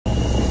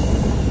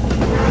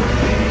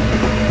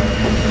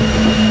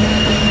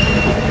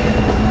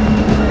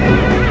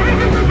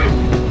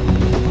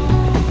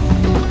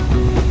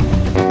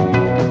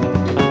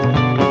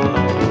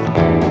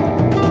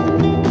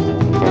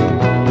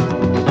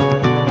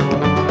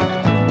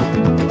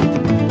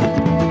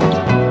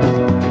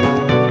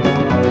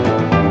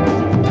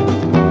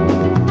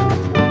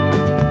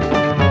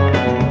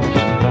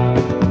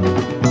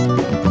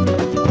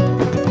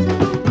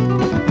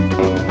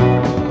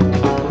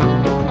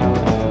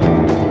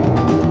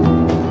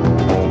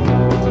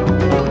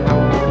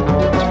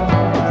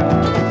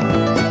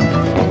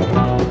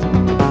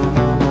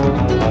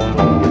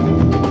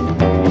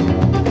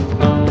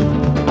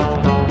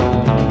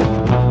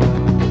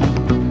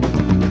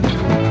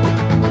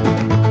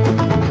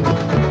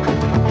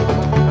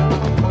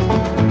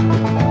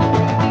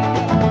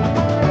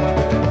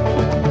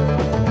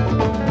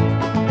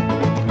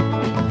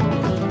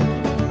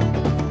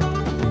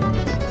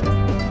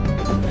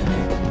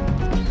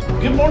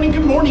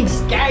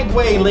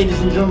Skagway, ladies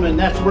and gentlemen.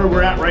 That's where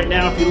we're at right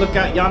now. If you look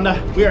out yonder,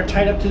 we are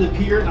tied up to the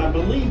pier, and I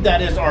believe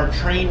that is our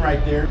train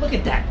right there. Look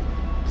at that.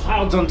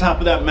 Clouds on top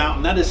of that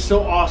mountain. That is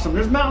so awesome.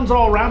 There's mountains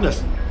all around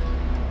us.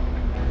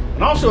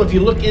 And also, if you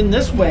look in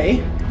this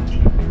way,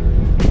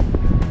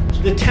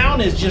 the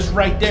town is just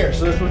right there,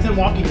 so it's within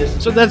walking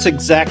distance. So that's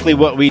exactly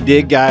what we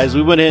did, guys.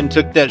 We went in and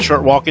took that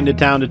short walk into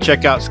town to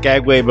check out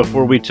Skagway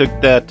before we took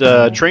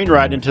that train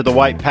ride into the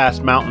White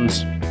Pass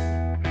Mountains.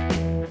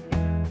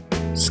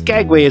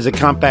 Skagway is a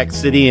compact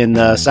city in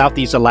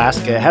southeast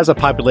Alaska. It has a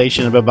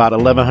population of about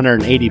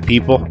 1,180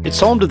 people. It's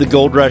home to the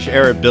Gold Rush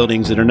era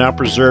buildings that are now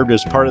preserved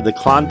as part of the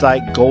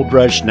Klondike Gold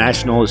Rush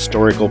National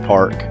Historical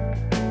Park.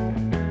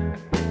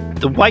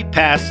 The White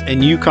Pass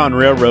and Yukon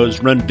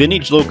Railroads run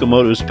vintage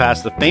locomotives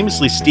past the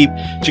famously steep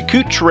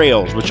Chakotay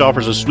Trails, which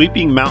offers a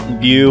sweeping mountain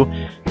view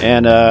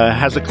and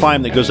has a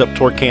climb that goes up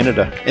toward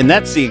Canada. And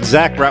that's the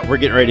exact route we're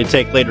getting ready to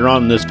take later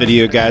on in this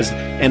video, guys.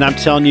 And I'm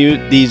telling you,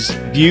 these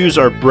views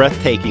are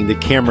breathtaking. The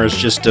cameras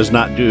just does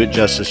not do it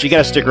justice. You got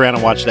to stick around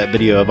and watch that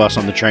video of us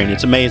on the train.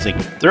 It's amazing.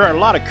 There are a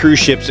lot of cruise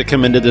ships that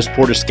come into this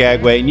port of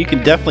Skagway, and you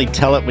can definitely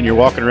tell it when you're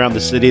walking around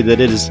the city that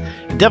it is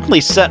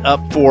definitely set up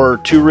for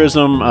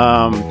tourism,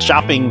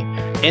 shopping,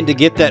 and to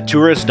get that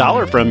tourist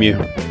dollar from you.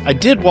 I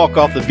did walk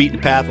off the beaten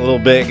path a little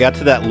bit, got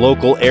to that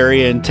local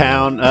area in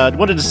town,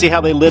 wanted to see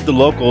how they live the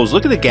locals.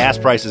 Look at the gas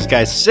prices,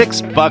 guys,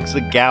 $6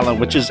 a gallon,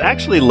 which is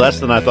actually less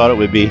than I thought it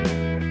would be.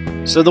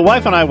 So the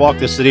wife and I walked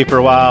the city for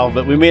a while,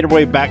 but we made our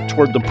way back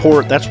toward the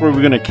port. That's where we're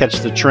going to catch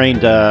the train,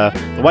 the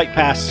White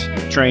Pass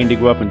train, to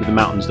go up into the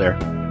mountains there.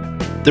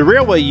 The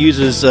railway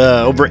uses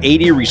over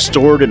 80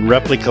 restored and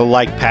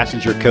replica-like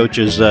passenger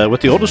coaches,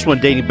 with the oldest one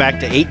dating back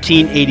to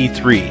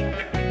 1883.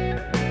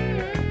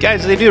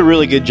 Guys, they do a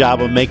really good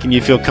job of making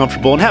you feel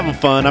comfortable and having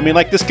fun. I mean,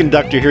 like this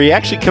conductor here, he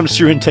actually comes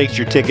through and takes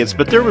your tickets,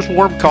 but there was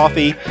warm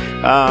coffee.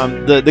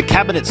 The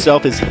cabin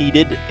itself is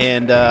heated,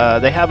 and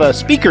they have a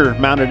speaker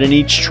mounted in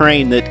each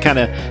train that kind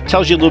of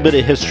tells you a little bit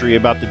of history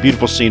about the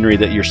beautiful scenery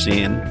that you're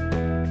seeing.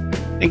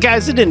 And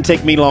guys, it didn't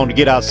take me long to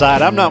get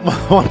outside. I'm not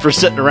one for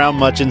sitting around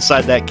much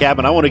inside that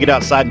cabin. I want to get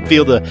outside and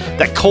feel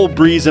that cold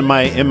breeze in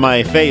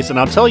my face. And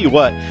I'll tell you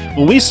what,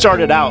 when we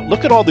started out,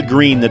 look at all the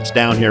green that's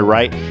down here,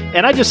 right?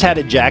 And I just had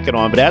a jacket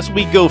on. But as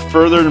we go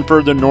further and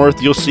further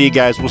north, you'll see,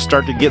 guys, we'll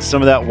start to get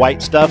some of that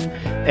white stuff.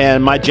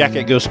 And my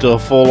jacket goes to a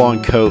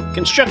full-on coat.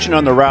 Construction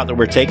on the route that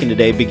we're taking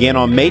today began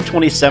on May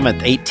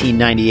 27th,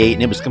 1898,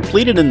 and it was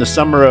completed in the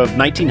summer of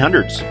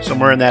 1900s,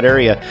 somewhere in that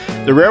area.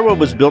 The railroad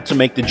was built to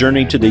make the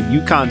journey to the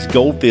Yukon's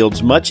gold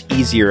fields much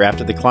easier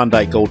after the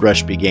Klondike Gold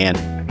Rush began.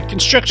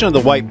 Construction of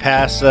the White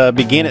Pass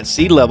began at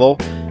sea level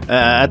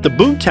at the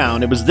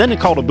boomtown. It was then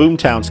called a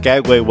boomtown.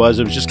 Skagway was.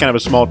 It was just kind of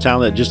a small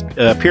town that just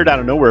appeared out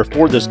of nowhere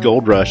for this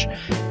gold rush.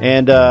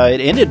 And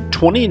it ended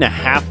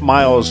 20.5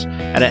 miles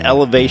at an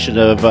elevation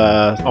of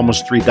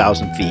almost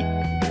 3,000 feet.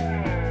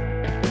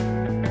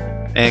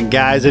 And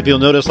guys, if you'll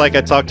notice, like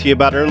I talked to you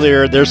about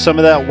earlier, there's some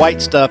of that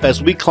white stuff.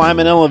 As we climb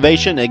an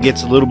elevation, it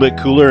gets a little bit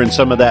cooler and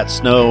some of that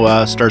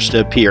snow starts to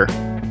appear.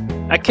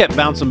 I kept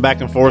bouncing back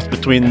and forth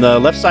between the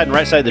left side and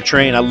right side of the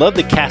train. I love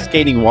the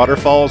cascading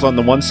waterfalls on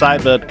the one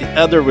side, but the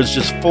other was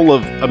just full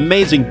of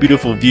amazing,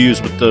 beautiful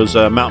views with those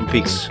mountain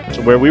peaks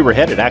to where we were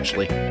headed,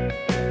 actually.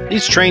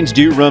 These trains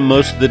do run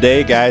most of the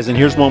day, guys, and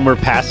here's one we're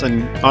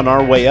passing on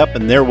our way up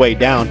and their way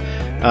down.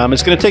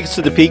 It's going to take us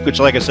to the peak, which,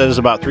 like I said, is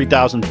about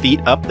 3,000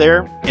 feet up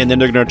there, and then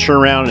they're going to turn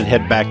around and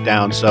head back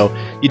down. So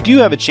you do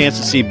have a chance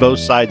to see both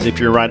sides if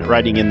you're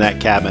riding in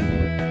that cabin.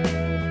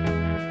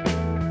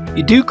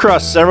 You do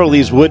cross several of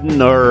these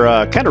wooden or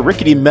kind of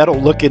rickety metal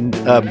looking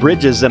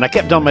bridges, and I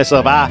kept telling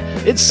myself,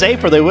 it's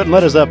safe or they wouldn't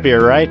let us up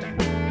here, right?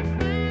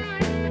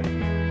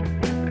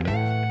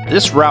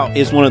 This route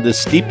is one of the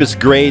steepest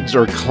grades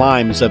or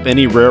climbs of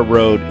any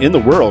railroad in the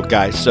world,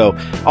 guys. So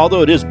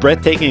although it is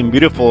breathtaking and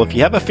beautiful, if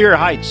you have a fear of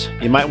heights,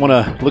 you might want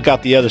to look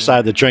out the other side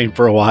of the train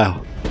for a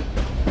while.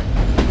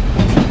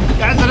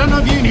 Guys, I don't know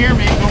if you can hear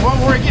me, but what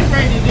we're getting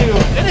ready to do,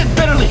 it is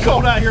bitterly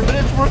cold out here, but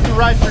it's worth the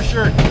ride for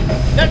sure.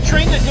 That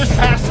train that just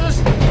passed us,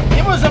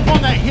 it was up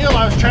on that hill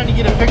I was trying to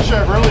get a picture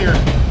of earlier.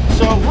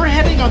 So we're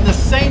heading on the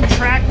same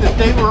track that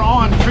they were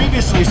on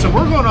previously. So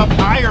we're going up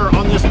higher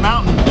on this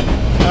mountain.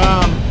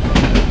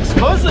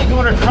 Supposedly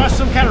going across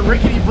some kind of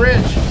rickety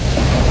bridge.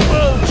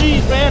 Oh,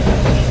 geez, man.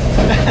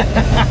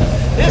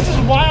 This is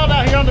wild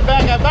out here on the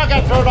back. I about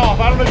got thrown off.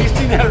 I don't know if you've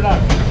seen that or not.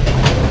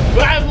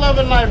 But I'm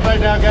loving life right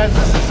now, guys.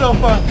 This is so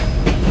fun.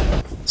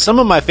 Some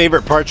of my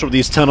favorite parts of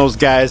these tunnels,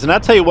 guys, and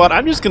I'll tell you what,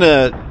 I'm just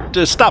going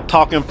to stop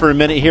talking for a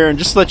minute here and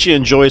just let you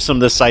enjoy some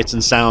of the sights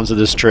and sounds of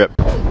this trip.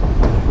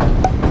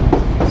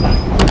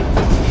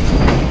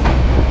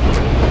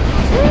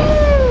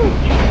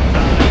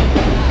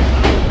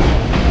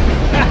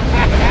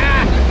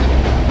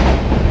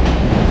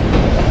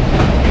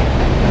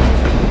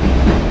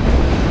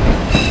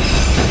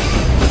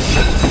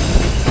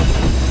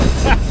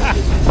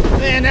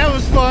 Man, that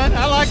was fun.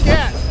 I like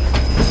that.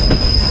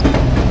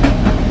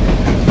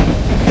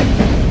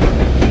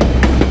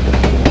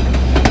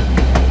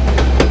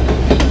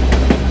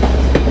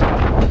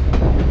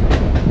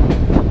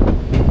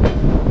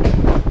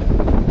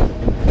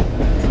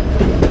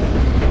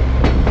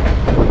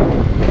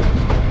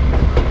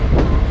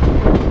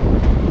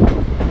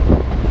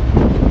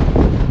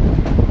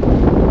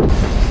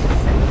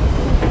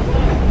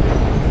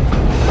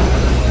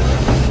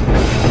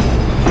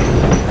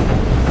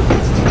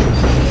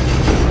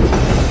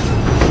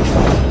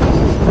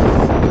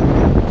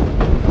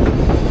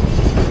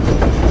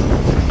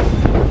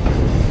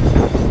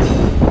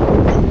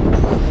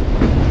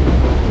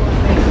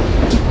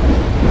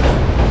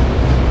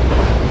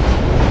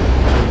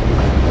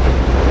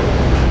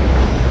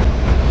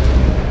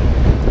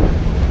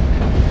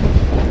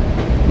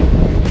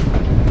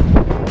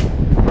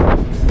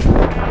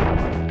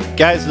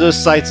 Guys,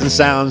 those sights and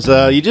sounds,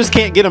 you just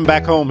can't get them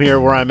back home here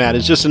where I'm at.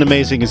 It's just an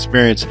amazing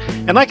experience.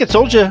 And like I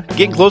told you,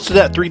 getting close to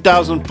that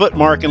 3,000 foot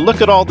mark, and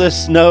look at all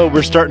this snow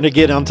we're starting to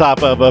get on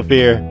top of up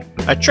here.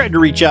 I tried to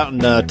reach out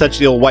and touch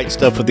the old white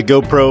stuff with the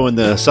GoPro and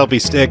the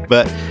selfie stick,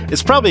 but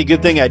it's probably a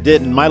good thing I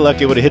didn't. My luck,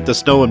 it would have hit the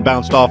snow and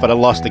bounced off, and I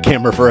lost the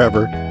camera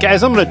forever.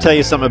 Guys, I'm going to tell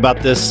you something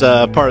about this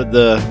part of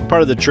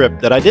the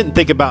trip that I didn't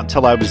think about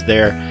until I was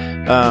there.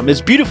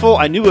 It's beautiful.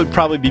 I knew it would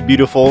probably be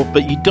beautiful,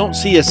 but you don't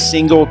see a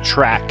single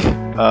track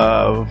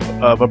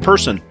of a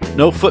person.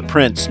 No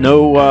footprints,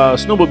 no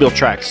snowmobile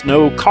tracks,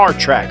 no car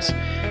tracks.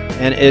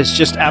 And it's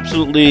just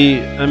absolutely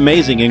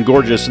amazing and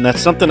gorgeous. And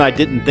that's something I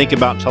didn't think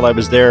about until I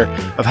was there,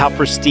 of how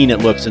pristine it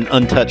looks and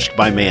untouched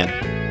by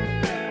man.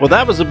 Well,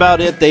 that was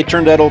about it. They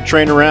turned that old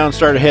train around,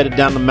 started headed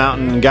down the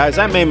mountain. And guys,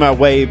 I made my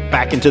way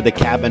back into the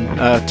cabin.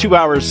 2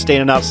 hours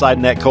standing outside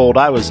in that cold.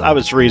 I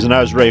was freezing.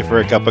 I was ready for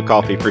a cup of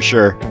coffee for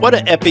sure. What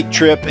an epic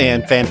trip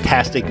and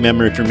fantastic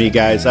memory for me,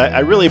 guys. I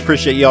really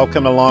appreciate y'all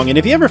coming along. And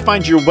if you ever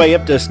find your way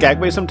up to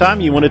Skagway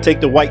sometime, you want to take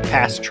the White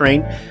Pass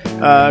train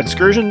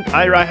excursion,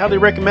 I highly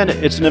recommend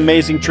it. It's an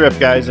amazing trip,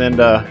 guys.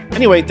 And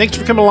anyway, thanks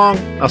for coming along.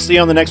 I'll see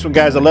you on the next one,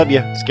 guys. I love you.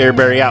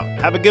 Scareberry out.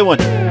 Have a good one.